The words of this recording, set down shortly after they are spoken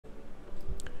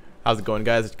How's it going,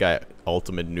 guys? It's guy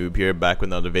Ultimate Noob here, back with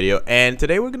another video, and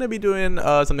today we're gonna be doing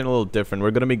something a little different.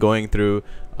 We're gonna be going through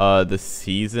the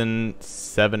Season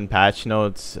 7 patch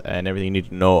notes and everything you need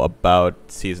to know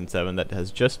about Season 7 that has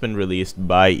just been released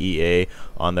by EA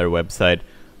on their website.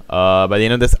 By the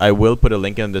end of this, I will put a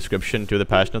link in the description to the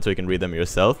patch notes so you can read them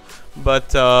yourself.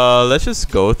 But let's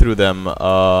just go through them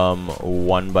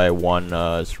one by one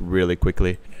just really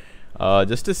quickly,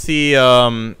 just to see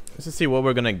what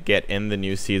we're gonna get in the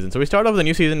new season. So we start off with the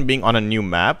new season being on a new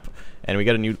map, and we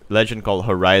get a new legend called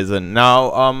Horizon.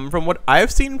 Now, from what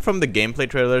I've seen from the gameplay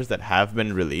trailers that have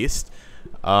been released,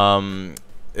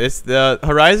 the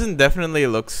Horizon definitely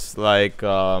looks like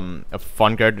a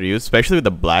fun character to use, especially with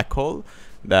the black hole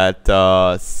that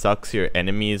sucks your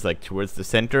enemies like towards the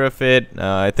center of it.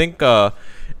 I think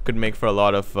could make for a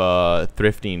lot of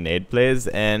thrifty nade plays,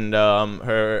 and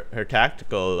her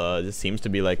tactical just seems to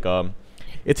be like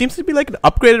it seems to be like an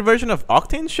upgraded version of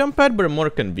Octane's jump pad, but a more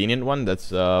convenient one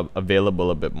that's available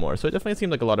a bit more. So it definitely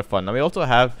seems like a lot of fun. Now we also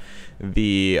have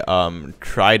the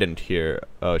Trident here,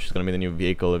 which is going to be the new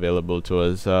vehicle available to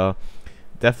us.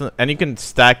 Definitely, and you can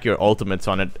stack your ultimates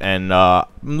on it. And I'm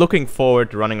looking forward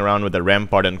to running around with a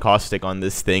Rampart and Caustic on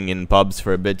this thing in pubs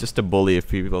for a bit, just to bully a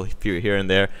few people here and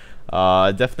there.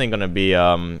 Definitely gonna be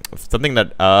something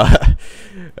that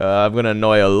I'm gonna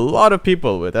annoy a lot of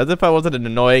people with, as if I wasn't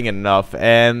annoying enough.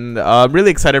 And I'm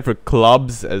really excited for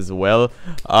clubs as well.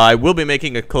 I will be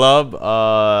making a club.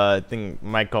 I think I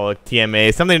might call it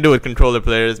TMA, something to do with controller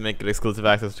players, make it exclusive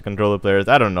access to controller players.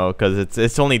 I don't know, because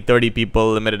it's only 30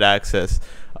 people, limited access.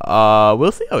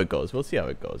 We'll see how it goes.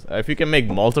 If you can make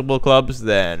multiple clubs,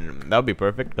 then that would be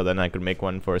perfect, because then I could make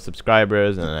one for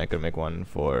subscribers, and then I could make one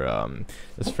for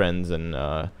just friends and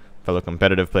fellow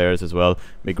competitive players as well.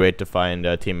 Be great to find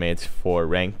teammates for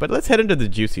rank. But let's head into the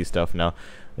juicy stuff now.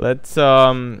 Let's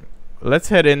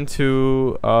head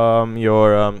into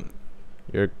your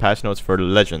patch notes for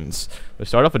legends. We'll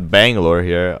start off with Bangalore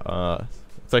here.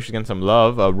 Let's actually get some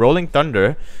love. Rolling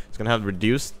Thunder is gonna have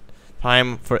reduced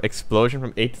time for explosion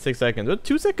from 8 to 6 seconds. Well,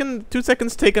 2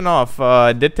 seconds taken off.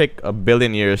 It did take a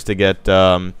billion years to get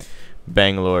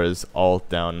Bangalore's ult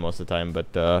down most of the time,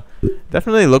 but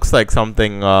definitely looks like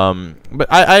something. But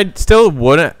I still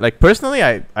wouldn't, like, personally,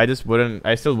 I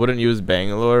still wouldn't use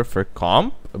Bangalore for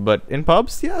comp, but in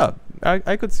pubs, yeah,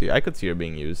 I could see her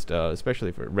being used,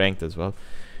 especially for ranked as well.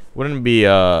 Wouldn't be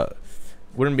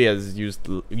as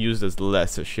used as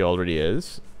less as she already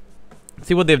is.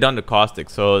 See what they've done to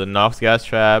Caustic. So the Nox gas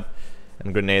trap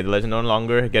and grenade, the legend no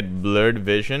longer get blurred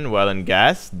vision while in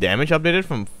gas. Damage updated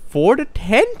from 4 to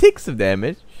 10 ticks of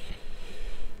damage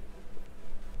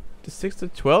to 6 to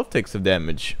 12 ticks of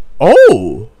damage.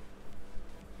 Oh,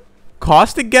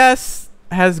 Caustic gas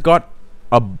has got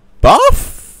a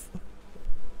buff.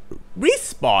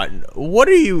 Respawn. What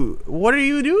are you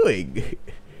doing?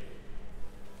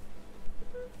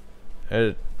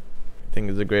 I think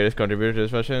is the greatest contributor to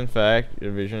this fashion. In fact,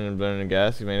 your vision and blurring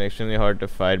gas is made it extremely hard to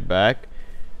fight back.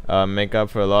 Make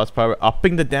up for lost power,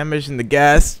 upping the damage in the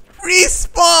gas.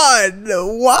 Respawn!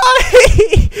 Why?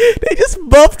 They just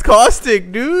buffed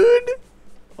Caustic, dude.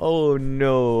 Oh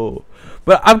no.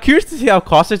 But I'm curious to see how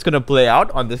Caustic's gonna play out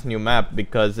on this new map,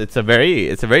 because it's a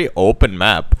very open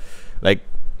map. Like,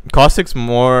 Caustic's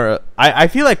more. I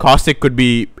feel like Caustic could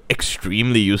be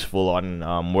extremely useful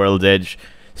on World's Edge,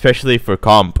 especially for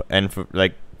comp and for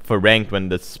ranked when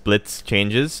the splits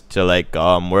changes to like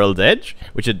World's Edge,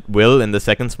 which it will in the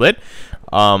second split.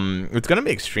 It's gonna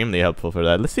be extremely helpful for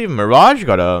that. Let's see if Mirage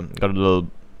got a little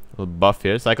buff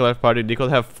here. Cycle Life Party decoys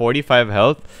have 45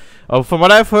 health. From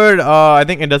what I've heard, I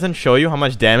think it doesn't show you how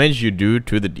much damage you do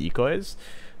to the decoys.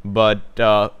 But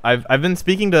I've been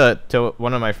speaking to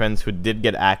one of my friends who did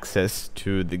get access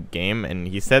to the game, and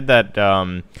he said that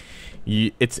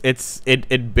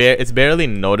it's barely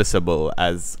noticeable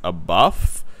as a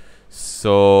buff.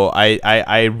 So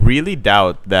I really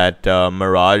doubt that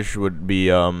Mirage would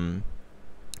be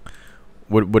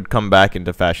would come back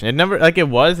into fashion. It never, like it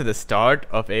was at the start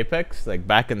of Apex, like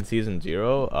back in Season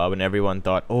 0, when everyone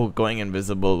thought, oh, going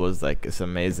invisible was like this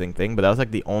amazing thing, but that was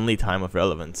like the only time of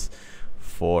relevance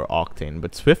for Octane.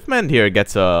 But Swiftman here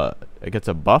gets a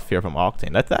buff here from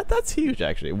Octane. That's huge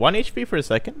actually. 1 HP for a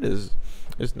second is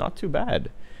not too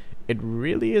bad. It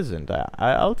really isn't.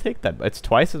 I'll take that. It's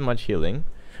twice as much healing.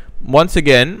 Once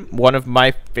again, one of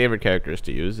my favorite characters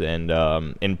to use, and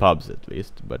in pubs at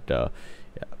least. But yeah,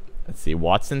 let's see.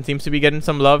 Watson seems to be getting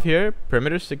some love here.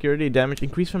 Perimeter security damage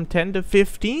increased from 10 to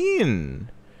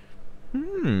 15.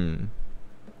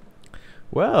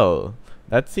 Well,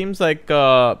 that seems like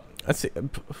let's see,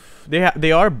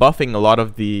 they are buffing a lot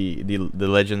of the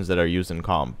legends that are used in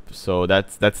comp, so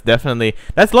that's definitely,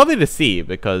 that's lovely to see,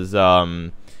 because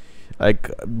like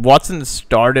Watson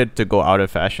started to go out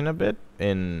of fashion a bit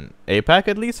in APAC.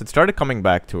 At least it started coming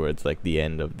back towards like the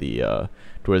end of the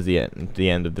towards the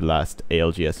end of the last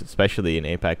ALGS, especially in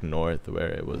APAC North, where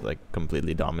it was like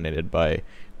completely dominated by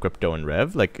Crypto and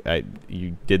Rev. Like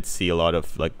you did see a lot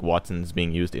of like Watsons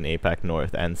being used in APAC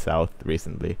North and South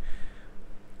recently.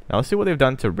 Now let's see what they've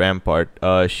done to Rampart.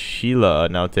 Sheila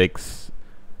now takes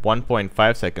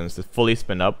 1.5 seconds to fully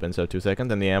spin up instead of 2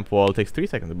 seconds, and the amp wall takes 3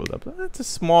 seconds to build up. That's a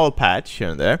small patch here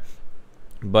and there,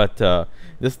 but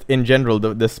just in general,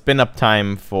 the spin up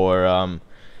time for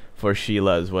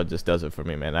Sheila is what just does it for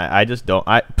me, man. I just don't.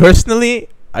 I personally,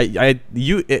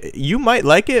 you might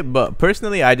like it, but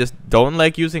personally, I just don't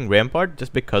like using Rampart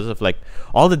just because of like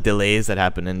all the delays that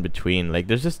happen in between. Like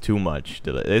there's just too much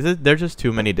delay. There's just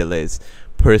too many delays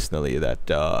personally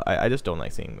that I just don't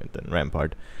like seeing with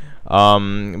Rampart.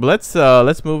 But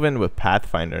let's move in with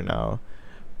Pathfinder now.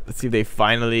 Let's see if they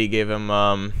finally gave him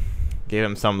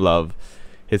some love.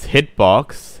 His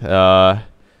hitbox, a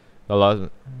lot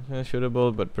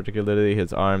shootable, but particularly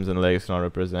his arms and legs don't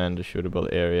represent a shootable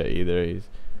area either. He's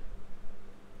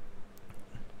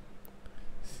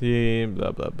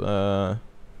blah blah blah.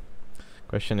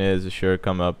 Question is sure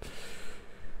come up.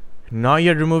 Not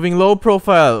yet removing low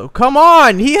profile. Come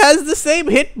on, he has the same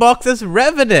hitbox as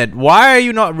Revenant. Why are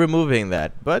you not removing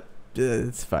that? But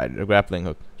it's fine. A grappling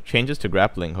hook changes to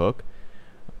grappling hook.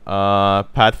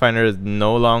 Pathfinder is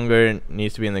no longer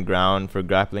needs to be in the ground for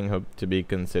grappling hook to be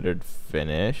considered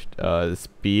finished. The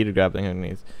speed grappling hook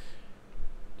needs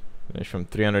finish from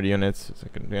 300 units.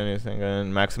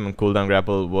 Second, maximum cooldown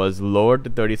grapple was lowered to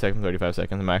 30 seconds, 35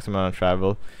 seconds. Maximum amount of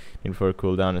travel need for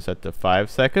cooldown is set to 5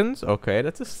 seconds. Okay,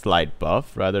 that's a slight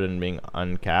buff rather than being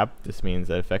uncapped. This means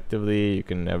that effectively you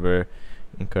can never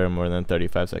incur more than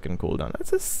 35-second cooldown.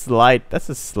 That's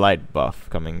a slight buff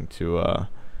coming to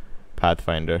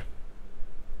Pathfinder.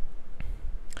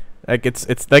 Like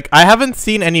it's like I haven't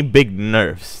seen any big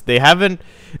nerfs. They haven't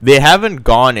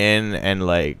gone in and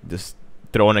like just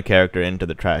thrown a character into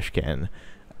the trash can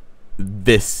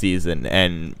this season,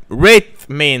 and Wraith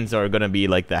mains are gonna be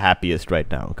like the happiest right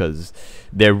now because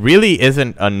there really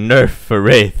isn't a nerf for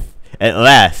Wraith at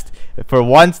last. For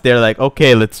once they're like,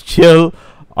 okay, let's chill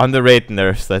on the Wraith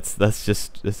nerfs. Let's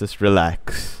just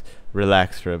relax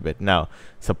for a bit. Now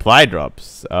supply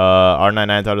drops.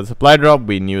 R99's out of the supply drop.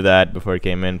 We knew that before it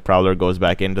came in. Prowler goes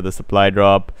back into the supply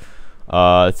drop.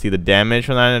 Let's see the damage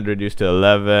from that reduced to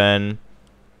 11.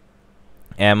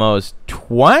 Ammo is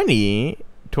 20,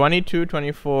 22,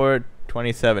 24,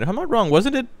 27. If I'm not wrong, was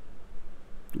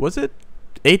it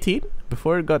 18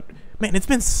 before it got? Man, it's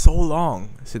been so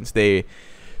long since they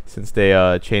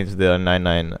changed the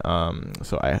 99.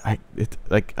 So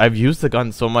I've used the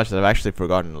gun so much that I've actually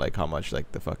forgotten like how much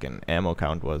like the fucking ammo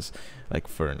count was like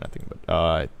for nothing. But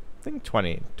I think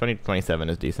 20 to 27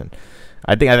 is decent.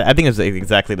 I think it's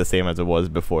exactly the same as it was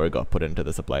before it got put into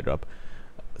the supply drop.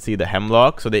 See the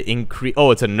hemlock. So they increase. Oh,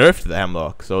 it's a nerf to the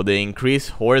hemlock. So they increase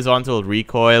horizontal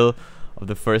recoil of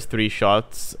the first 3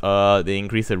 shots. They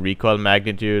increase the recoil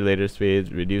magnitude, later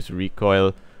speed, reduce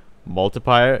recoil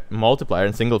multiplier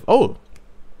and single. Oh,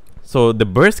 so the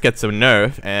burst gets a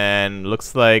nerf, and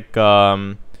looks like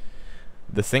the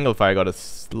single fire got a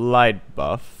slight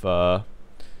buff.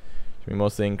 We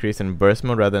mostly increase in burst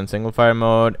mode rather than single fire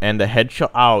mode, and the headshot.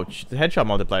 Ouch! The headshot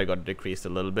multiplier got decreased a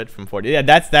little bit from 40. Yeah,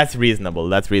 that's reasonable.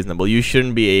 That's reasonable. You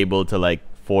shouldn't be able to like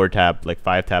 5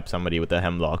 tap somebody with a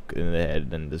hemlock in the head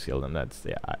and just kill them. That's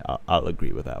I'll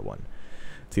agree with that one.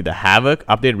 See the Havoc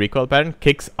update recoil pattern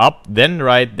kicks up, then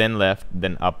right, then left,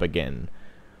 then up again.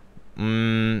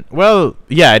 Well,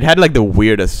 yeah, it had like the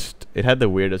weirdest. It had the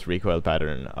weirdest recoil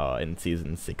pattern in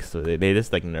season 6. So they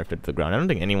just like nerfed it to the ground. I don't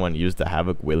think anyone used the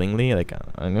Havoc willingly. Like the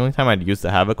only time I'd used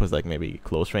the Havoc was like maybe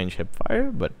close range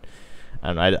hipfire, but I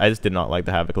don't know, I just did not like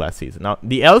the Havoc last season. Now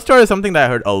the L-Star is something that I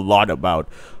heard a lot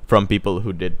about from people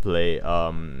who did play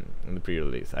in the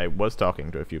pre-release. I was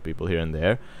talking to a few people here and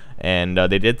there, and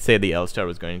they did say the L-Star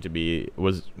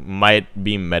might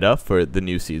be meta for the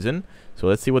new season. So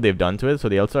let's see what they've done to it. So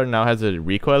the L-Star now has a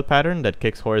recoil pattern that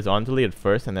kicks horizontally at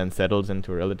first and then settles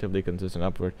into a relatively consistent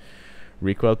upward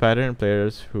recoil pattern.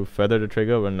 Players who feather the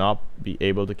trigger will not be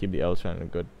able to keep the L-Star in a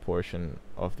good portion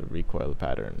of the recoil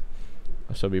pattern.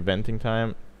 So be venting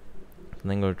time.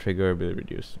 Lingo trigger will be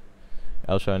reduced.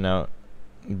 L-Star now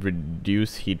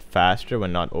reduce heat faster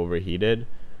when not overheated.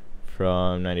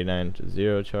 From 99 to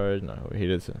 0 charge, not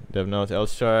overheated. So Dev notes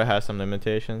L-Star has some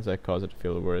limitations that cause it to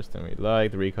feel worse than we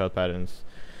like. The recoil patterns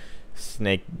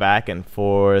snake back and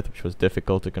forth, which was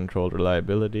difficult to control.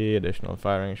 Reliability, additional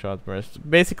firing shots burst.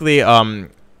 Basically,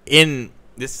 in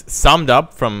this summed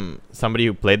up from somebody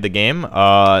who played the game,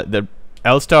 the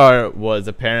L-Star was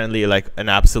apparently like an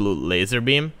absolute laser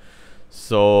beam.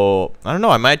 So I don't know,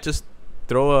 I might just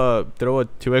throw a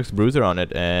 2x bruiser on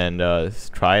it and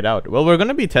try it out. Well, we're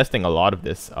gonna be testing a lot of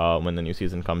this when the new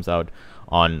season comes out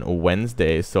on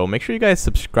Wednesday, so make sure you guys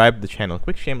subscribe to the channel.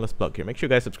 Quick shameless plug here, make sure you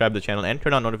guys subscribe to the channel and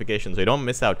turn on notifications so you don't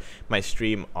miss out my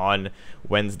stream on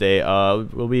Wednesday.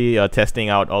 We'll be testing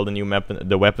out all the new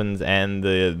weapons and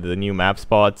the new map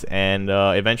spots, and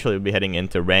eventually we'll be heading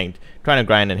into ranked, trying to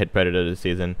grind and hit Predator this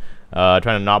season. Trying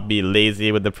to not be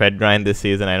lazy with the pred grind this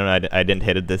season. I know I didn't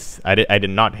hit it this. I did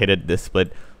not hit it this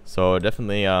split. So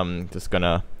definitely just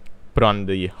gonna put on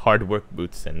the hard work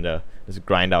boots and just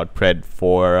grind out pred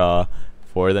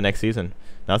for the next season.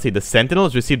 Now see, the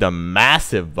Sentinels received a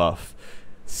massive buff,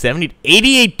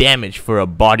 88 damage for a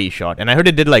body shot, and I heard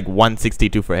it did like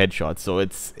 162 for headshots. So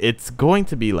it's going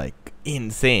to be like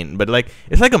insane. But like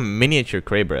it's like a miniature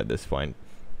Kraber at this point.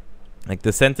 Like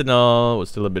the Sentinel was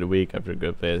still a bit weak after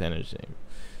good players energy.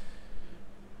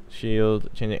 Shield,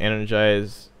 changing the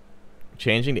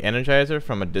energizer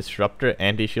from a disruptor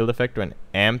anti-shield effect to an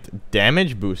amped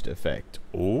damage boost effect.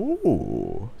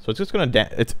 Ooh. So it's just gonna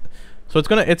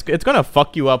it's gonna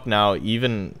fuck you up now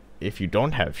even if you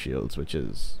don't have shields, which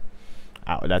is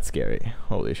that's scary.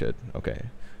 Holy shit. Okay.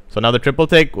 So now the triple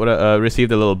take would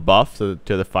received a little buff to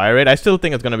the fire rate. I still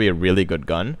think it's gonna be a really good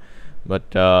gun. But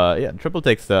yeah, triple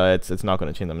takes it's not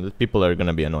going to change them. People are going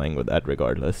to be annoying with that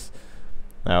regardless.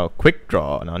 Now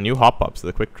Quickdraw, now new hop-up. So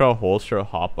the Quickdraw Holster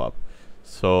Hop-up.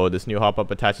 So this new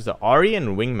hop-up attaches a RE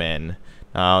and Wingman.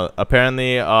 Now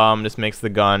apparently this makes the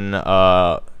gun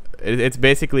it's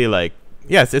basically like,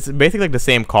 yes, it's basically like the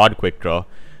same COD Quickdraw.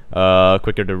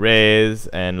 Quicker to raise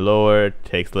and lower,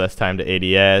 takes less time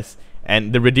to ADS.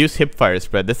 And the reduced hipfire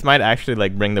spread, this might actually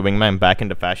like bring the Wingman back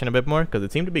into fashion a bit more, because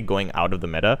it seemed to be going out of the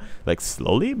meta like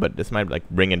slowly, but this might like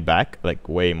bring it back like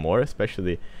way more.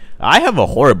 Especially, I have a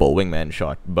horrible Wingman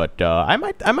shot, but I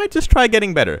might just try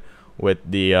getting better with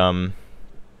the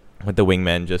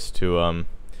Wingman just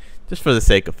for the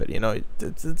sake of it. You know,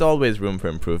 it's always room for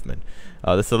improvement.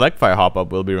 The Selectfire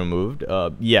Hop-up will be removed.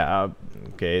 Yeah,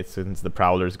 okay, since the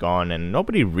Prowler's gone and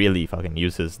nobody really fucking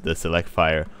uses the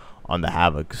Selectfire on the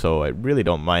Havoc, so I really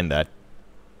don't mind that.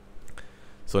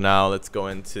 So now let's go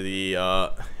into the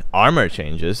armor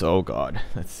changes. Oh god,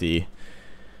 let's see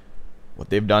what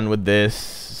they've done with this.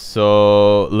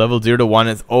 So level 0 to 1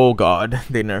 is, oh god,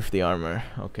 they nerfed the armor.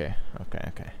 Okay.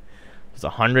 It's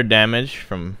 100 damage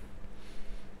from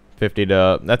 50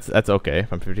 to that's okay,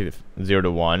 from 50 to 0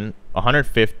 to 1.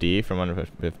 150 from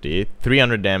 150.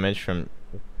 300 damage from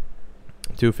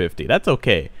 250. That's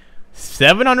okay.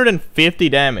 750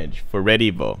 damage for Red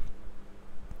Evo.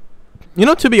 You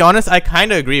know, to be honest, I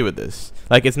kind of agree with this.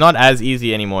 Like, it's not as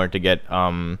easy anymore to get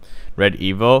Red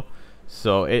Evo.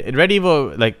 So Red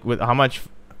Evo, like with how much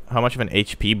of an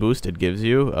HP boost it gives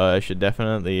you, it should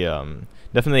definitely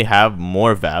have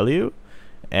more value,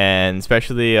 and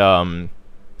especially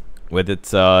with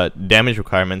its damage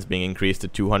requirements being increased to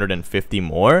 250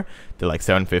 more to like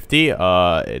 750.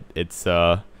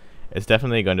 It's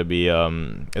definitely going to be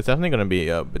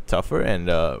a bit tougher, and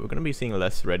we're going to be seeing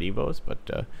less Red Evos, but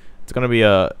it's going to be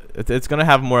it's going to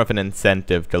have more of an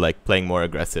incentive to like playing more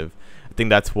aggressive. I think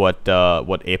that's what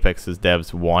Apex's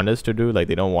devs want us to do. Like,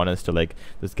 they don't want us to like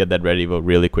just get that Red Evo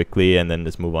really quickly and then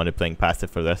just move on to playing passive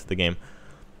for the rest of the game.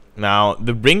 Now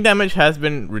the ring damage has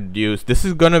been reduced. This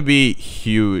is going to be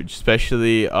huge,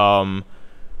 especially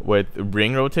with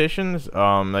ring rotations.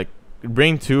 Like,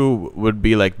 Ring 2 would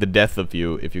be like the death of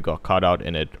you if you got caught out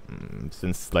in it,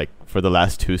 since like for the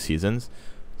last 2 seasons.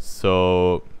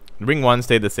 So Ring 1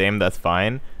 stayed the same, that's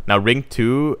fine. Now Ring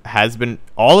 2 has been,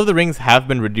 all of the rings have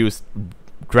been reduced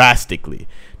drastically.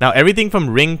 Now everything from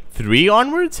Ring 3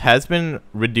 onwards has been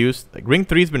reduced. Like Ring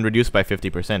 3 has been reduced by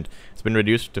 50%. It's been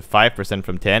reduced to 5%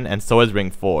 from 10, and so is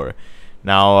Ring 4.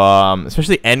 Now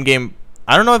especially endgame,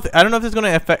 I don't know if this is going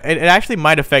to affect it. It actually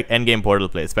might affect endgame portal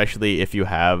play, especially if you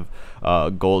have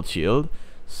gold shield.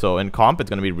 So in comp, it's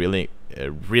going to be really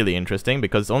interesting,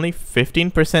 because it's only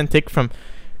 15% tick from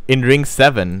in Ring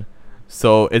 7.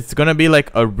 So it's going to be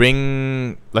like a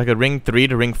ring 3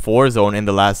 to Ring 4 zone in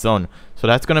the last zone. So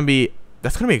that's going to be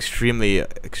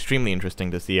extremely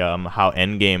interesting to see how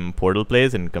endgame portal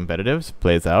plays and competitives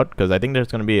plays out, because I think there's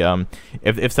going to be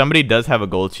if somebody does have a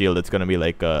gold shield, it's going to be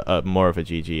like a more of a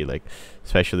GG, like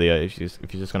especially if you're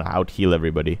just going to out heal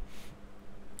everybody.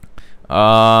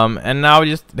 And now we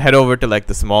just head over to like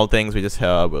the small things. We just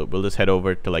we'll just head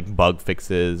over to like bug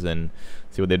fixes and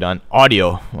See what they've done.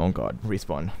 Audio. Oh god,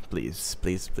 Respawn. Please,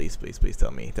 please, please, please, please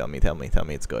tell me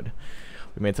it's good.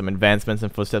 We made some advancements in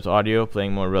Footsteps audio,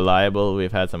 playing more reliable.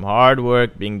 We've had some hard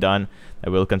work being done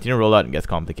that will continue to roll out and gets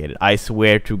complicated. I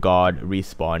swear to God,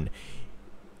 Respawn.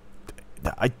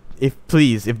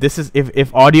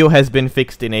 If audio has been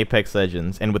fixed in Apex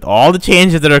Legends, and with all the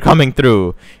changes that are coming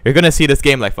through, you're gonna see this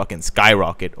game like fucking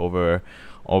skyrocket over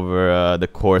the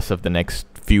course of the next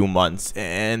few months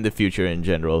and the future in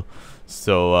general.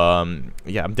 So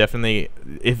yeah, I'm definitely,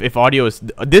 if audio is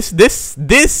this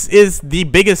is the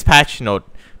biggest patch note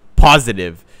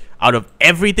positive out of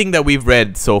everything that we've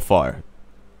read so far.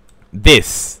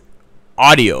 This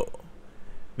audio,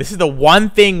 this is the one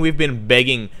thing we've been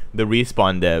begging the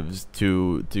Respawn devs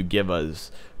to give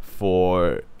us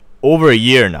for over a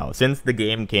year now, since the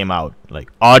game came out. Like,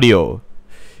 audio.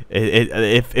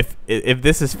 If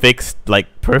this is fixed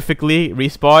like perfectly,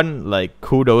 Respawn, like,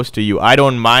 kudos to you. I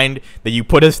don't mind that you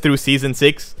put us through season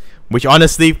 6, which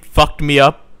honestly fucked me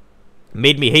up,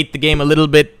 made me hate the game a little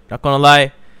bit, not gonna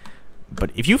lie.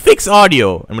 But if you fix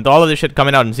audio, and with all of this shit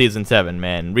coming out in season 7,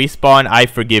 man, Respawn, I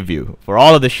forgive you for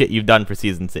all of the shit you've done for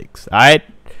season 6. Alright?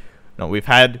 No, we've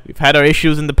had our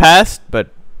issues in the past, but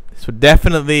this would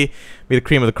definitely be the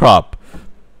cream of the crop.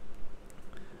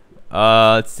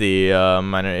 Let's see,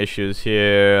 minor issues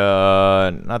here,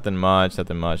 nothing much,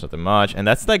 and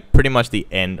that's like pretty much the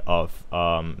end of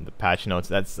the patch notes.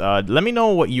 That's let me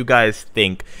know what you guys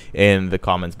think in the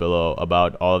comments below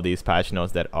about all of these patch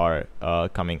notes that are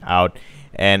coming out,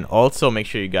 and also make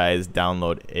sure you guys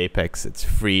download Apex. It's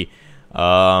free,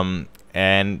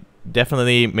 and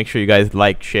definitely make sure you guys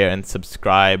like, share, and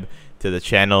subscribe to the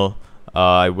channel.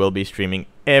 I will be streaming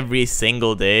every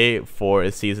single day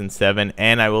for season 7,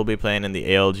 and I will be playing in the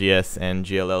ALGS and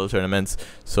GLL tournaments,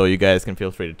 so you guys can feel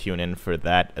free to tune in for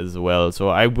that as well. So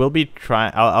I will be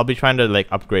I'll be trying to like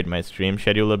upgrade my stream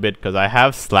schedule a bit, because I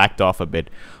have slacked off a bit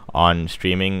on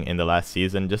streaming in the last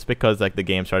season, just because like the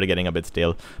game started getting a bit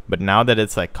stale. But now that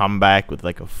it's like come back with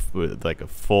like a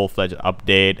full-fledged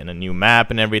update and a new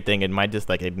map and everything, it might just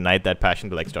like ignite that passion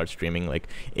to like start streaming like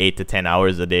 8 to 10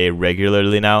 hours a day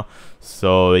regularly now.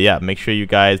 So yeah, make sure you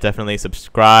guys definitely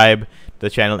subscribe to the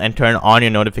channel and turn on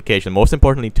your notifications. Most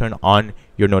importantly, turn on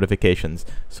your notifications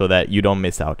so that you don't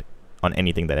miss out on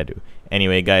anything that I do.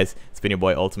 Anyway guys, it's been your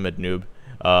boy Ultimate Noob.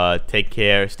 Take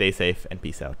care, stay safe, and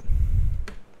peace out.